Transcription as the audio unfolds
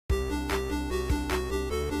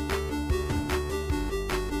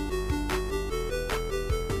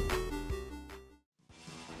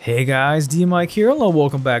Hey guys, D-Mike here. Hello,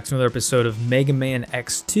 welcome back to another episode of Mega Man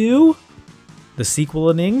X2, the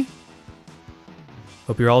sequeling.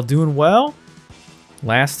 Hope you're all doing well.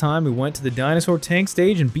 Last time we went to the dinosaur tank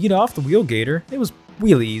stage and beat off the Wheel Gator. It was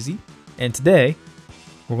really easy. And today,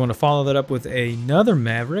 we're going to follow that up with another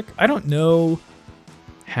Maverick. I don't know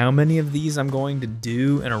how many of these I'm going to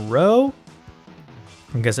do in a row.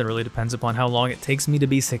 I guess it really depends upon how long it takes me to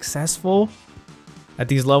be successful at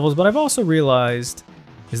these levels, but I've also realized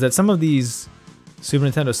is that some of these Super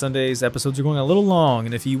Nintendo Sundays episodes are going a little long,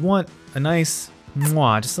 and if you want a nice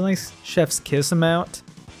just a nice chef's kiss amount,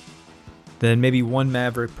 then maybe one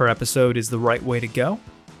Maverick per episode is the right way to go.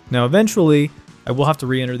 Now eventually, I will have to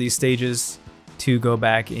re-enter these stages to go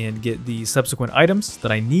back and get the subsequent items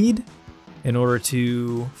that I need in order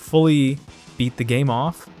to fully beat the game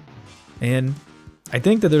off. And I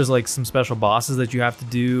think that there's like some special bosses that you have to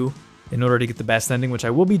do in order to get the best ending, which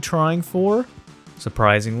I will be trying for,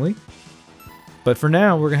 surprisingly. But for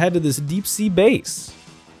now, we're gonna head to this deep sea base.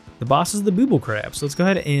 The boss is the booble crab, so let's go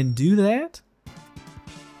ahead and do that.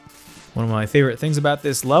 One of my favorite things about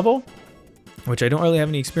this level, which I don't really have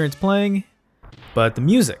any experience playing, but the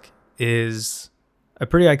music is a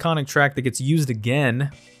pretty iconic track that gets used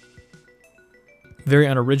again. Very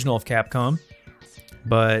unoriginal of Capcom,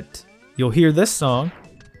 but you'll hear this song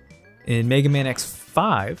in Mega Man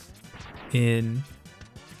X5 in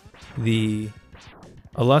the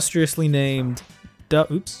illustriously named Duff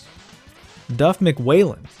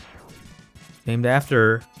McWhalen, named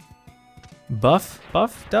after Duff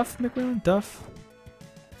McWhalen?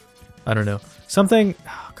 I don't know. Something,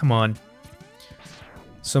 oh, come on.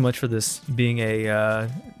 So much for this being a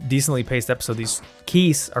decently paced episode. These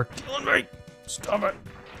keys are killing me. Stop it.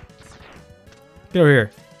 Get over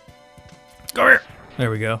here. Go here.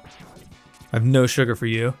 There we go. I have no sugar for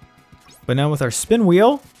you. But now with our spin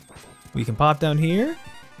wheel, we can pop down here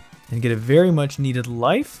and get a very much needed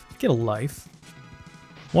life. Get a life.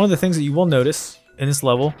 One of the things that you will notice in this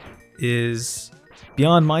level is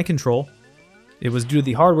beyond my control. It was due to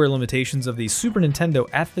the hardware limitations of the Super Nintendo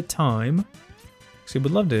at the time. So I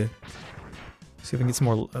would love to see if I can get some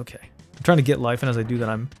more. Okay. I'm trying to get life, and as I do that,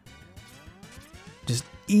 I'm just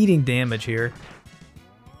eating damage here.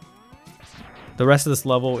 The rest of this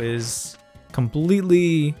level is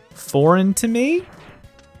completely foreign to me.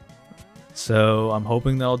 So I'm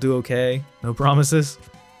hoping that I'll do okay. No promises.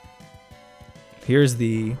 Here's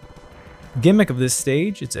the gimmick of this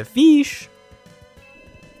stage. It's a fish.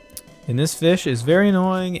 And this fish is very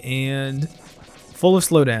annoying and full of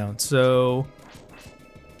slowdown. So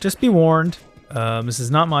just be warned. This is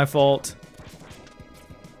not my fault.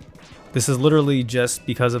 This is literally just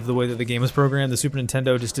because of the way that the game was programmed. The Super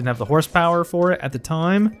Nintendo just didn't have the horsepower for it at the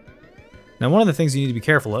time. Now, one of the things you need to be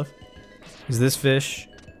careful of is this fish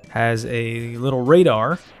has a little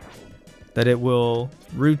radar that it will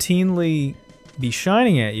routinely be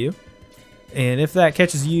shining at you. And if that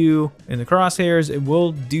catches you in the crosshairs, it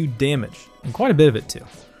will do damage. And quite a bit of it, too.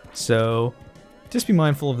 So, just be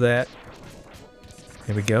mindful of that.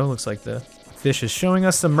 There we go. Looks like the fish is showing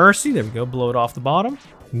us some mercy. There we go. Blow it off the bottom.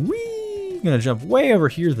 Whee! I'm gonna jump way over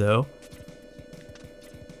here, though.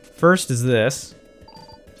 First is this.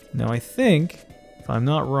 Now, I think, if I'm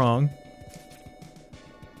not wrong,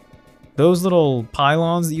 those little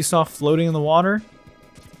pylons that you saw floating in the water,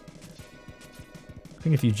 I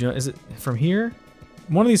think if you jump, is it from here?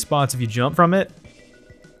 One of these spots, if you jump from it,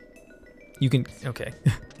 you can, okay.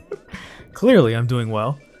 Clearly, I'm doing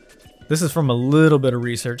well. This is from a little bit of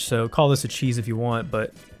research, so call this a cheese if you want,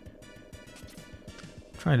 but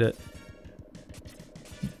I'm trying to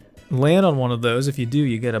land on one of those. If you do,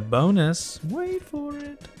 you get a bonus. Wait for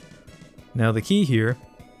it. Now, the key here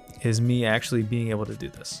is me actually being able to do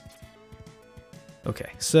this.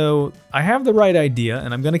 Okay, so I have the right idea,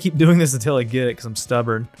 and I'm going to keep doing this until I get it, because I'm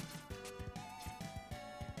stubborn.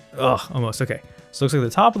 Ugh, almost. Okay, so it looks like the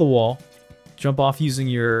top of the wall. Jump off using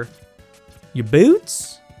your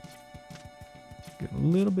boots. Get a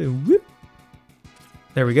little bit of whoop.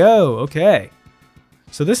 There we go. Okay.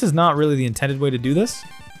 So this is not really the intended way to do this,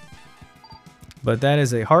 but that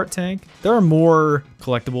is a heart tank. There are more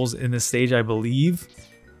collectibles in this stage, I believe,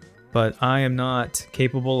 but I am not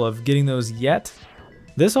capable of getting those yet.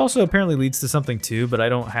 This also apparently leads to something too, but I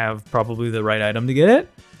don't have probably the right item to get it.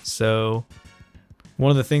 So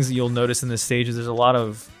one of the things that you'll notice in this stage is there's a lot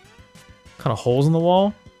of kind of holes in the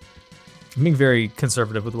wall. I'm being very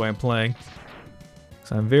conservative with the way I'm playing.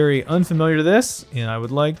 So I'm very unfamiliar to this, and I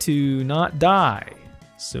would like to not die.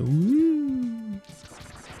 So, woo.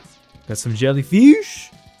 Got some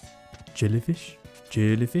jellyfish. Jellyfish.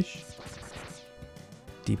 Jellyfish.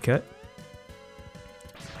 Deep cut.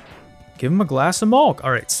 Give him a glass of milk.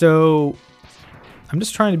 All right, so I'm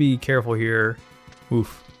just trying to be careful here.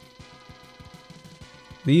 Oof.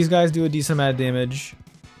 These guys do a decent amount of damage.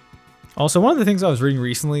 Also, one of the things I was reading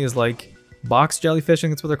recently is like box jellyfish, I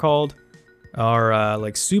think that's what they're called, are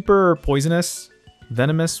like super poisonous,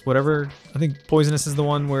 venomous, whatever. I think poisonous is the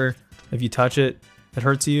one where if you touch it, it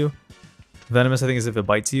hurts you. Venomous, I think, is if it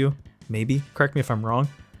bites you. Maybe. Correct me if I'm wrong.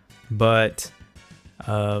 But,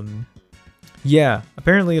 yeah,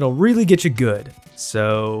 apparently it'll really get you good.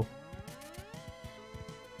 So,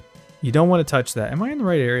 you don't want to touch that. Am I in the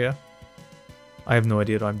right area? I have no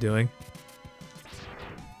idea what I'm doing.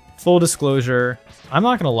 Full disclosure, I'm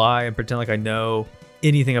not going to lie and pretend like I know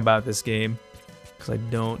anything about this game. Because I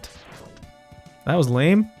don't. That was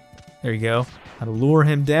lame. There you go. How to lure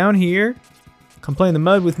him down here. Come play in the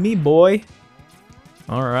mud with me, boy.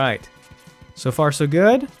 Alright. So far, so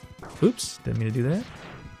good. Oops, didn't mean to do that.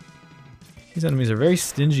 These enemies are very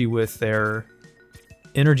stingy with their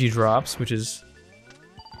energy drops, which is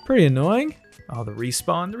pretty annoying. Oh, the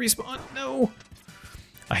respawn, no!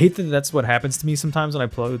 I hate that that's what happens to me sometimes when I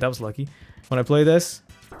play. That was lucky. When I play this,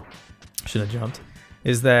 should have jumped,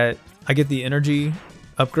 is that I get the energy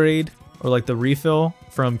upgrade, or like the refill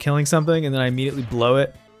from killing something, and then I immediately blow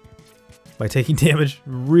it by taking damage.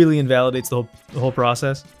 Really invalidates the whole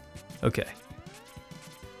process. Okay.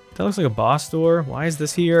 That looks like a boss door. Why is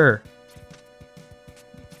this here?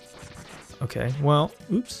 Okay, well,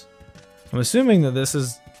 oops. I'm assuming that this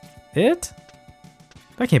is it?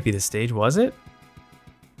 That can't be the stage, was it?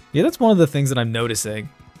 Yeah, that's one of the things that I'm noticing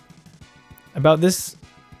about this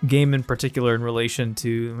game in particular in relation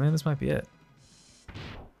to... Man, this might be it.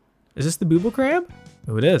 Is this the Booble Crab?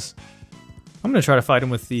 Oh, it is. I'm going to try to fight him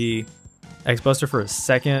with the X-Buster for a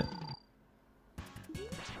second.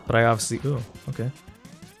 But I obviously... Oh, okay.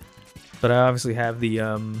 But I obviously have the...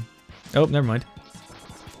 Oh, never mind.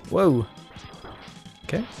 Whoa.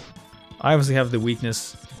 Okay. I obviously have the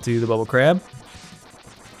weakness to the Bubble Crab.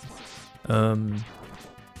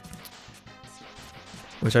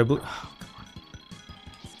 Which I believe... Oh, come on.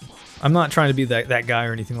 I'm not trying to be that guy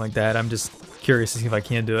or anything like that. I'm just curious to see if I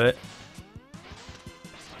can do it.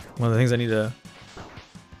 One of the things I need to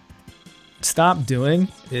stop doing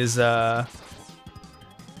is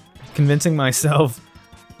convincing myself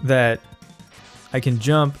that I can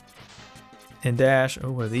jump and dash.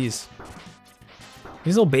 Oh, what are these?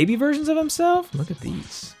 These little baby versions of himself? Look at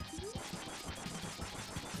these.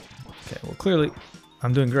 Okay, well, clearly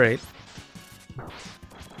I'm doing great.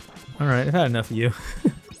 Alright, I've had enough of you.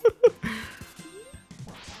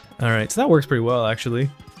 Alright, so that works pretty well, actually.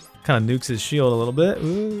 Kind of nukes his shield a little bit.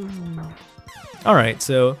 Alright,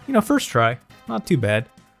 so, you know, first try. Not too bad.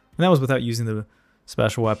 And that was without using the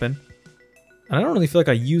special weapon. And I don't really feel like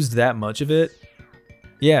I used that much of it.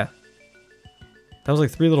 Yeah. That was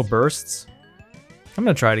like 3 little bursts. I'm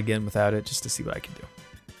going to try it again without it, just to see what I can do.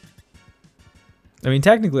 I mean,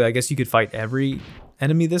 technically, I guess you could fight every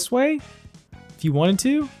enemy this way, if you wanted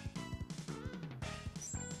to.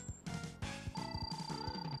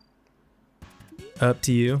 Up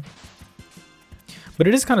to you. But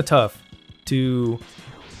it is kind of tough to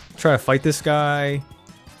try to fight this guy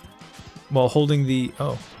while holding the...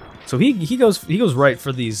 Oh, so he goes right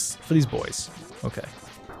for these boys. Okay.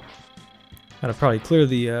 Gotta probably clear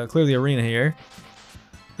the arena here.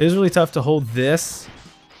 It is really tough to hold this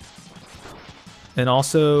and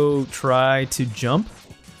also try to jump.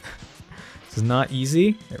 This is not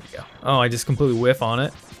easy. There we go. Oh, I just completely whiff on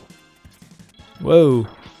it. Whoa.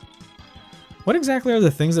 What exactly are the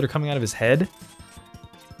things that are coming out of his head?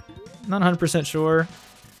 Not 100% sure,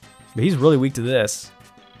 but he's really weak to this.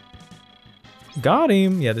 Got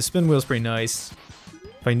him. Yeah, the spin wheel's pretty nice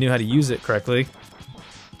if I knew how to use it correctly.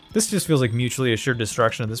 This just feels like mutually assured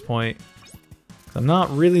destruction at this point. I'm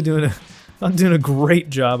not really doing a great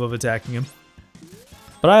job of attacking him.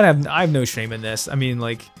 But I have no shame in this. I mean,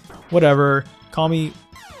 like, whatever. Call me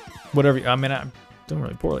whatever. I mean, I'm doing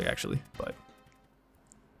really poorly actually, but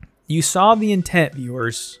you saw the intent,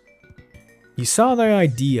 viewers. You saw the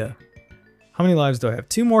idea. How many lives do I have?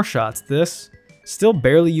 2 more shots. This, still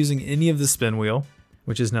barely using any of the spin wheel,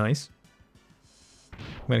 which is nice.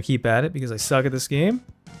 I'm gonna keep at it because I suck at this game.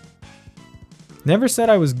 Never said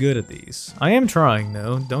I was good at these. I am trying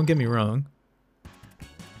though, don't get me wrong.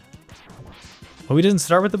 Oh, we didn't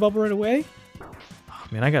start with the bubble right away? Oh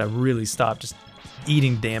man, I gotta really stop just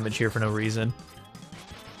eating damage here for no reason.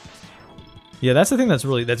 Yeah, that's the thing that's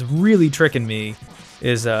really tricking me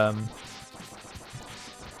is not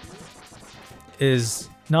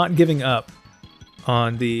giving up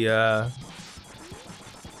on the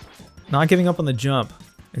jump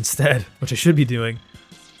instead, which I should be doing.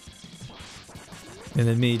 And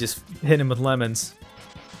then me just hitting him with lemons.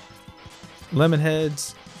 Lemon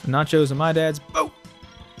heads, nachos, and my dad's. Oh!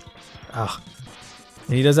 Ah.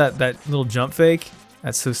 And he does that little jump fake.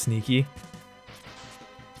 That's so sneaky.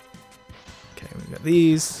 Okay, we got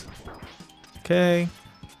these. Okay.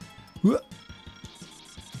 Okay.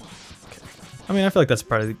 I mean, I feel like that's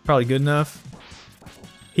probably good enough.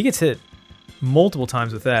 He gets hit multiple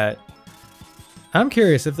times with that. I'm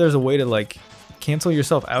curious if there's a way to like cancel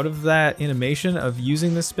yourself out of that animation of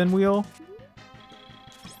using the spin wheel.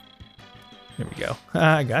 There we go.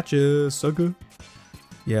 I gotcha, sucker.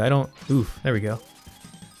 Yeah, I don't. Oof, there we go.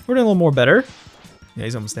 We're doing a little more better. Yeah,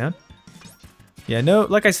 he's almost down. Yeah, no,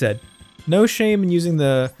 like I said, no shame in using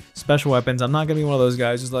the special weapons. I'm not gonna be one of those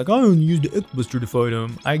guys who's like, I don't use the X-Buster to fight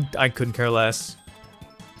him. I couldn't care less.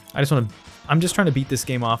 I'm just trying to beat this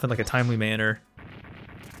game off in like a timely manner.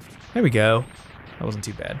 There we go. That wasn't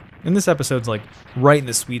too bad. And this episode's like right in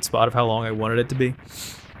the sweet spot of how long I wanted it to be.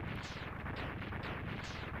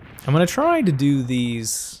 I'm gonna try to do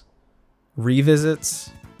these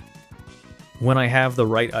revisits when I have the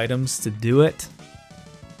right items to do it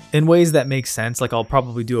in ways that make sense. Like I'll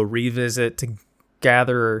probably do a revisit to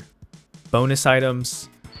gather bonus items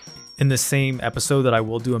in the same episode that I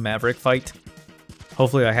will do a Maverick fight.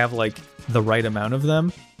 Hopefully I have like the right amount of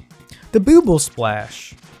them. The Booble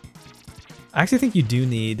Splash. I actually think you do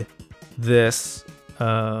need this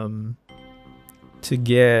to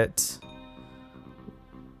get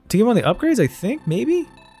one of the upgrades, I think, maybe?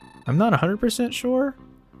 I'm not 100% sure.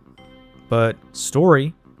 But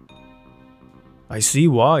story. I see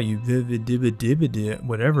why you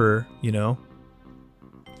whatever, you know.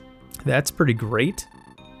 That's pretty great.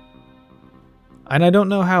 And I don't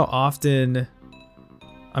know how often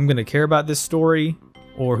I'm gonna care about this story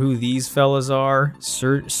or who these fellas are.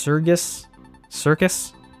 Circus,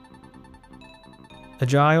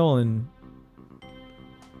 Agile, and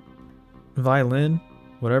Violin,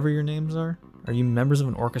 whatever your names are. Are you members of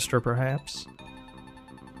an orchestra, perhaps?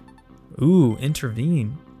 Ooh,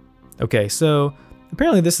 intervene. Okay, so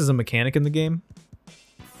apparently this is a mechanic in the game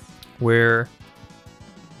where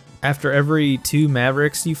after every 2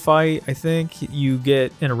 Mavericks you fight, I think, you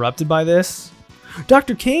get interrupted by this.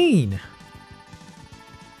 Dr. Kane!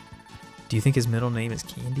 Do you think his middle name is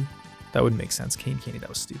Candy? That wouldn't make sense. Kane Candy, that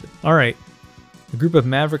was stupid. Alright. A group of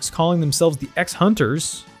Mavericks calling themselves the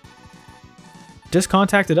X-Hunters just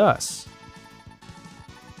contacted us.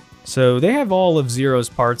 So they have all of Zero's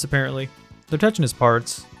parts, apparently. They're touching his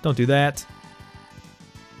parts. Don't do that.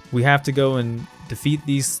 We have to go and defeat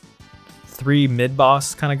these 3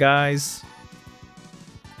 mid-boss kind of guys.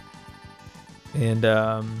 And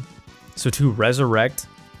so to resurrect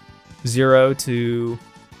Zero to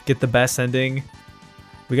get the best ending,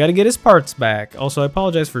 we got to get his parts back. Also, I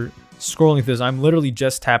apologize for scrolling through this. I'm literally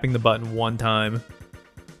just tapping the button 1 time.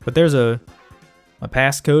 But there's a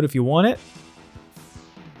passcode if you want it.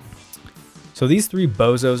 So these 3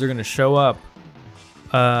 bozos are going to show up.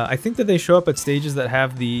 I think that they show up at stages that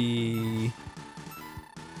have the...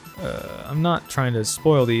 I'm not trying to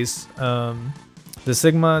spoil these. The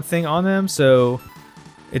Sigma thing on them, so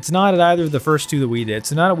it's not at either of the first 2 that we did.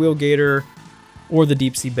 So not at Wheelgator or the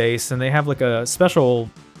Deep Sea Base, and they have like a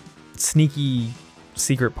special sneaky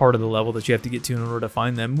secret part of the level that you have to get to in order to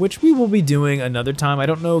find them, which we will be doing another time. I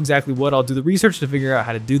don't know exactly what. I'll do the research to figure out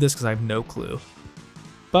how to do this because I have no clue.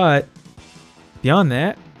 But beyond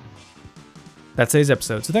that, that's today's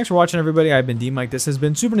episode. So thanks for watching, everybody. I've been D-Mike. This has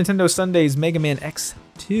been Super Nintendo Sundays Mega Man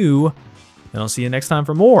X2. And I'll see you next time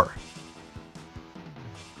for more.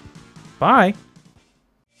 Bye.